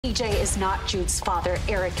EJ is not Jude's father.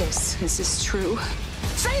 Eric is. This is true.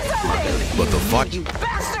 Say something! But the fuck? You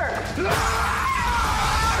bastard!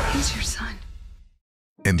 He's your son.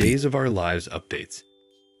 And Days of Our Lives updates.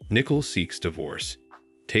 Nicole seeks divorce.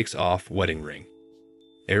 Takes off wedding ring.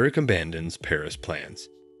 Eric abandons Paris plans.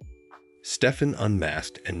 Stefan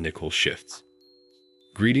unmasked and Nicole shifts.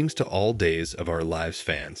 Greetings to all Days of Our Lives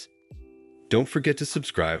fans. Don't forget to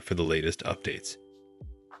subscribe for the latest updates.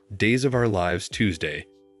 Days of Our Lives Tuesday,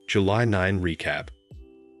 July 9 recap.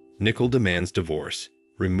 Nicole demands divorce,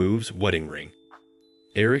 removes wedding ring.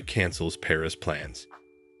 Eric cancels Paris plans.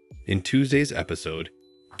 In Tuesday's episode,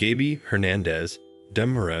 Gaby Hernandez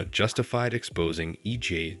Demura justified exposing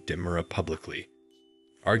EJ Demura publicly,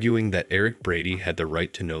 arguing that Eric Brady had the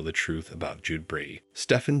right to know the truth about Jude Brady.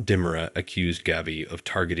 Stefan Demura accused Gaby of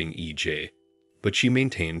targeting EJ, but she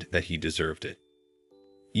maintained that he deserved it.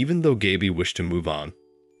 Even though Gaby wished to move on,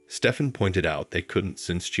 Stefan pointed out they couldn't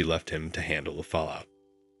since she left him to handle the fallout.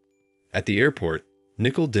 At the airport,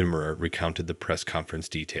 Nicole Demura recounted the press conference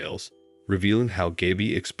details, revealing how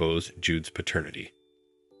Gaby exposed Jude's paternity.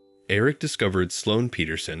 Eric discovered Sloan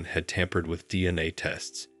Peterson had tampered with DNA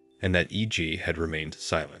tests and that EJ had remained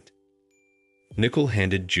silent. Nicole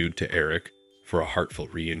handed Jude to Eric for a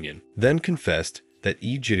heartfelt reunion, then confessed that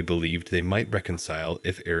EJ believed they might reconcile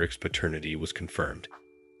if Eric's paternity was confirmed.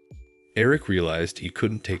 Eric realized he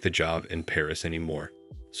couldn't take the job in Paris anymore,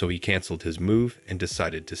 so he canceled his move and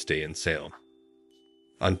decided to stay in Salem.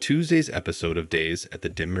 On Tuesday's episode of Days at the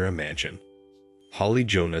Demura Mansion, Holly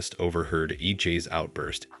Jonas overheard EJ's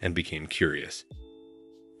outburst and became curious.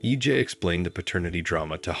 EJ explained the paternity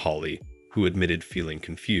drama to Holly, who admitted feeling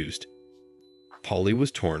confused. Holly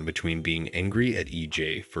was torn between being angry at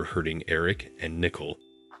EJ for hurting Eric and Nicole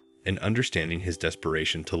and understanding his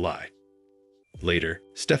desperation to lie. Later,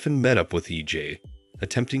 Stefan met up with EJ,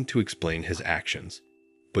 attempting to explain his actions,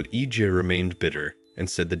 but EJ remained bitter and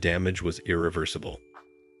said the damage was irreversible.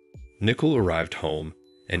 Nicole arrived home,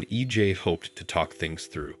 and EJ hoped to talk things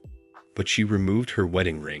through, but she removed her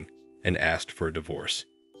wedding ring and asked for a divorce.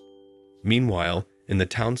 Meanwhile, in the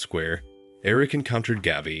town square, Eric encountered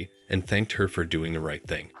Gaby and thanked her for doing the right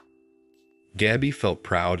thing. Gaby felt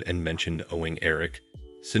proud and mentioned owing Eric,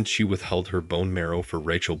 since she withheld her bone marrow for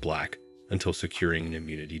Rachel Black until securing an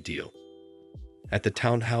immunity deal. At the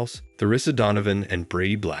townhouse, Theresa Donovan and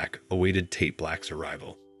Brady Black awaited Tate Black's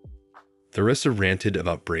arrival. Theresa ranted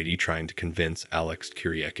about Brady trying to convince Alex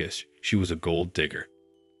Kyriakis she was a gold digger.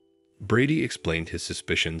 Brady explained his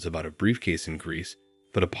suspicions about a briefcase in Greece,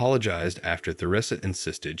 but apologized after Theresa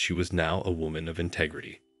insisted she was now a woman of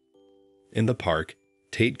integrity. In the park,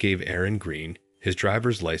 Tate gave Aaron Green his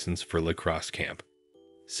driver's license for lacrosse camp,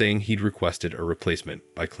 saying he'd requested a replacement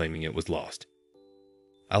by claiming it was lost.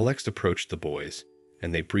 Alex approached the boys,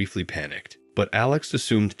 and they briefly panicked, but Alex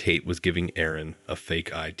assumed Tate was giving Aaron a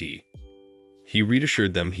fake ID. He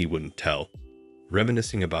reassured them he wouldn't tell,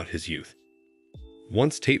 reminiscing about his youth.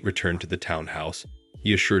 Once Tate returned to the townhouse,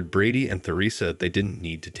 he assured Brady and Theresa they didn't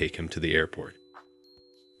need to take him to the airport.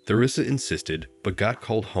 Theresa insisted, but got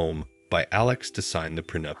called home by Alex to sign the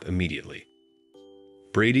prenup immediately.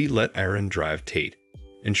 Brady let Aaron drive Tate,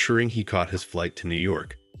 ensuring he caught his flight to New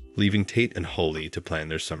York, leaving Tate and Holly to plan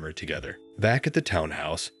their summer together. Back at the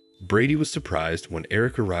townhouse, Brady was surprised when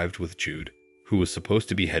Eric arrived with Jude, who was supposed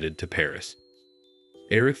to be headed to Paris.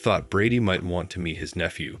 Eric thought Brady might want to meet his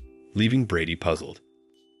nephew, leaving Brady puzzled.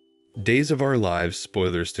 Days of Our Lives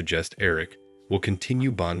spoilers suggest Eric will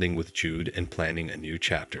continue bonding with Jude and planning a new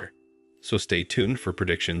chapter, so stay tuned for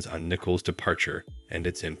predictions on Nicole's departure and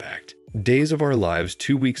its impact. Days of Our Lives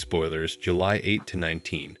 2-week spoilers July 8 to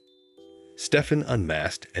 19. Stefan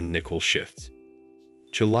unmasked and Nicole shifts.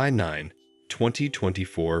 July 9,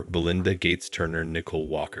 2024 Belinda Gates Turner Nicole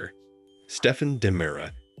Walker. Stefan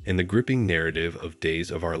Demura in the gripping narrative of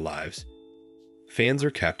Days of Our Lives. Fans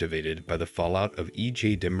are captivated by the fallout of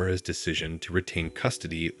EJ Demura's decision to retain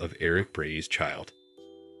custody of Eric Brady's child.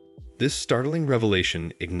 This startling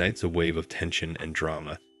revelation ignites a wave of tension and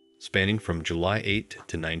drama, spanning from July 8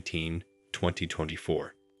 to 19,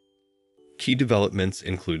 2024. Key developments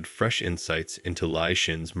include fresh insights into Lai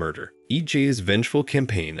Shin's murder, EJ's vengeful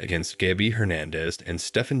campaign against Gaby Hernandez and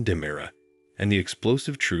Stefan Demura, and the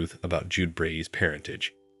explosive truth about Jude Brady's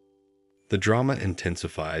parentage. The drama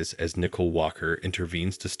intensifies as Nicole Walker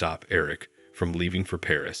intervenes to stop Eric from leaving for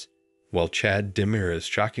Paris, while Chad Demura's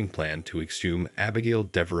shocking plan to exhume Abigail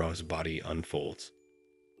Devereux's body unfolds.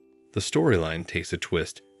 The storyline takes a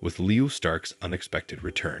twist with Leo Stark's unexpected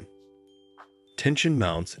return. Tension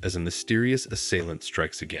mounts as a mysterious assailant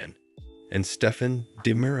strikes again, and Stefan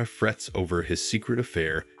Demura frets over his secret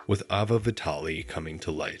affair with Ava Vitali coming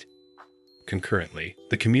to light. Concurrently,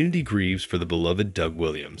 the community grieves for the beloved Doug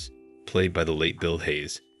Williams, played by the late Bill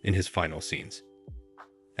Hayes, in his final scenes.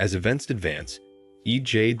 As events advance,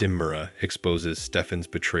 E.J. Demura exposes Stefan's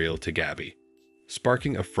betrayal to Gabby,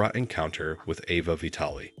 sparking a fraught encounter with Ava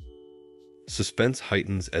Vitali. Suspense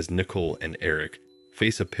heightens as Nicole and Eric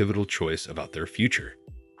face a pivotal choice about their future,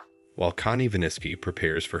 while Connie Viniski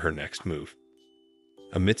prepares for her next move.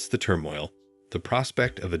 Amidst the turmoil, the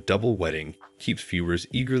prospect of a double wedding keeps viewers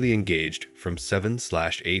eagerly engaged from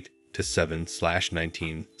 7/8 to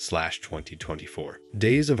 7/19/2024.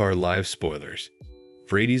 Days of Our Lives spoilers.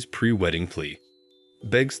 Brady's pre-wedding plea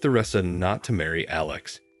begs Theresa not to marry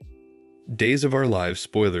Alex. Days of Our Lives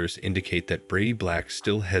spoilers indicate that Brady Black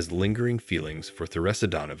still has lingering feelings for Theresa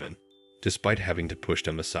Donovan, despite having to push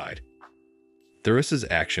them aside. Theresa's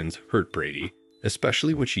actions hurt Brady,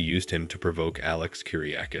 especially when she used him to provoke Alex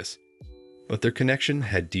Kyriakis. But their connection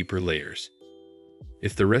had deeper layers.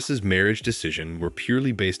 If Theresa's marriage decision were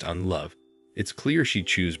purely based on love, it's clear she'd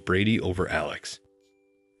choose Brady over Alex.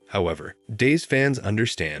 However, Days fans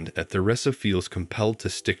understand that Theresa feels compelled to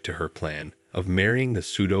stick to her plan of marrying the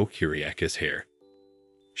pseudo-Kyriakis heir.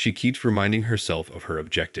 She keeps reminding herself of her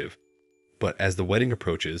objective, but as the wedding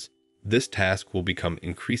approaches, this task will become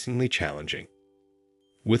increasingly challenging.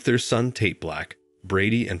 With their son Tate Black,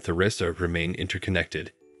 Brady and Theresa remain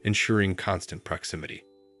interconnected, ensuring constant proximity.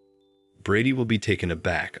 Brady will be taken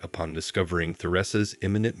aback upon discovering Theresa's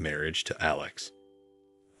imminent marriage to Alex.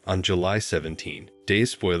 On July 17, Days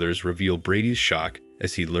spoilers reveal Brady's shock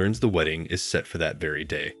as he learns the wedding is set for that very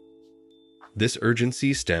day. This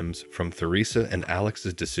urgency stems from Theresa and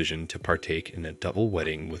Alex's decision to partake in a double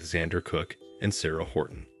wedding with Xander Cook and Sarah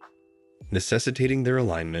Horton, necessitating their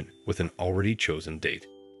alignment with an already chosen date.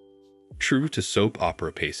 True to soap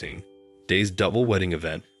opera pacing, Days' double wedding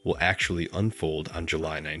event will actually unfold on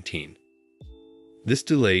July 19. This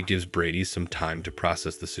delay gives Brady some time to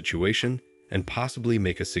process the situation and possibly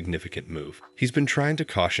make a significant move. He's been trying to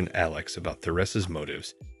caution Alex about Theresa's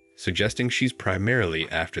motives, suggesting she's primarily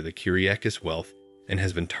after the Kyriakis wealth and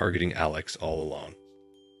has been targeting Alex all along.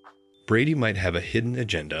 Brady might have a hidden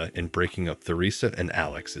agenda in breaking up Theresa and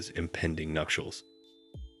Alex's impending nuptials.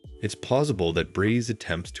 It's plausible that Brady's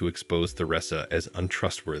attempts to expose Theresa as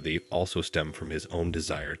untrustworthy also stem from his own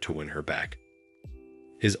desire to win her back.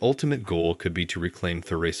 His ultimate goal could be to reclaim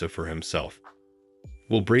Theresa for himself.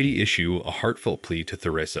 Will Brady issue a heartfelt plea to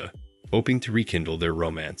Theresa, hoping to rekindle their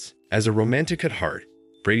romance? As a romantic at heart,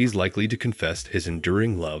 Brady's likely to confess his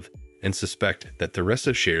enduring love and suspect that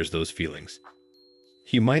Theresa shares those feelings.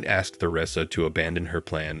 He might ask Theresa to abandon her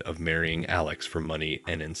plan of marrying Alex for money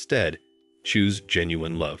and instead choose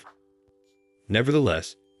genuine love.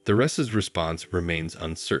 Nevertheless, Theresa's response remains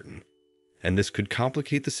uncertain, and this could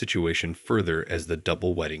complicate the situation further as the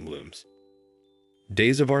double wedding looms.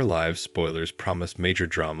 Days of Our Lives spoilers promise major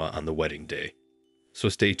drama on the wedding day, so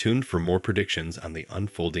stay tuned for more predictions on the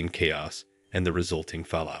unfolding chaos and the resulting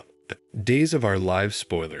fallout. Days of Our Lives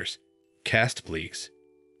spoilers. Cast leaks.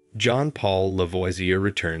 Jean-Paul Lavoisier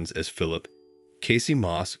returns as Philip, Casey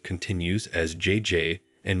Moss continues as JJ,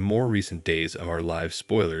 and more recent Days of Our Lives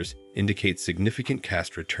spoilers indicate significant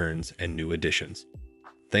cast returns and new additions,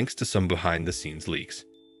 thanks to some behind-the-scenes leaks.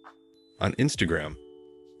 On Instagram,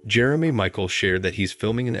 Jeremy Michael shared that he's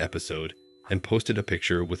filming an episode and posted a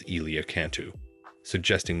picture with Elia Cantu,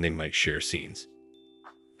 suggesting they might share scenes.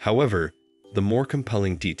 However, the more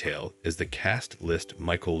compelling detail is the cast list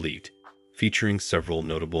Michael leaked, featuring several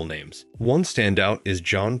notable names. One standout is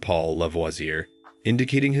Jean-Paul Lavoisier,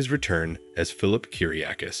 indicating his return as Philip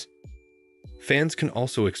Kyriakis. Fans can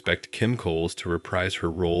also expect Kim Coles to reprise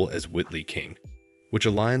her role as Whitley King, which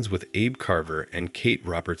aligns with Abe Carver and Kate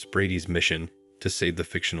Roberts Brady's mission to save the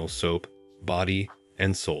fictional soap, body,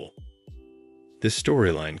 and soul. This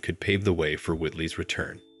storyline could pave the way for Whitley's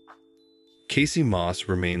return. Casey Moss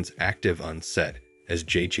remains active on set as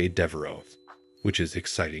JJ Devereaux, which is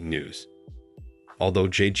exciting news. Although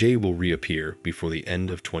JJ will reappear before the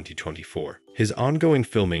end of 2024, his ongoing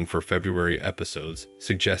filming for February episodes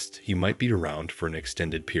suggests he might be around for an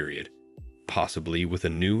extended period, possibly with a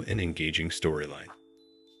new and engaging storyline.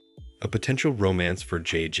 A potential romance for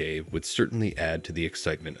JJ would certainly add to the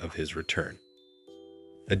excitement of his return.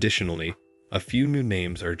 Additionally, a few new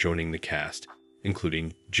names are joining the cast,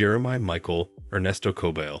 including Jeremiah Michael, Ernesto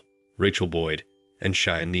Cobell, Rachel Boyd, and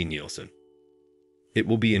Cheyenne Nielsen. It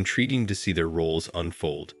will be intriguing to see their roles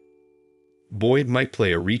unfold. Boyd might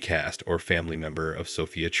play a recast or family member of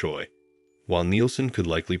Sophia Choi, while Nielsen could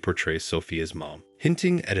likely portray Sophia's mom,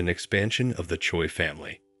 hinting at an expansion of the Choi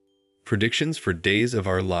family. Predictions for Days of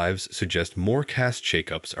Our Lives suggest more cast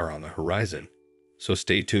shakeups are on the horizon, so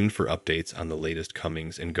stay tuned for updates on the latest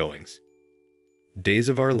comings and goings. Days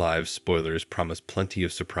of Our Lives spoilers promise plenty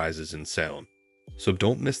of surprises in Salem, so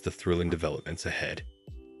don't miss the thrilling developments ahead.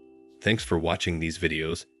 Thanks for watching these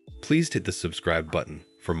videos. Please hit the subscribe button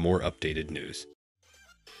for more updated news.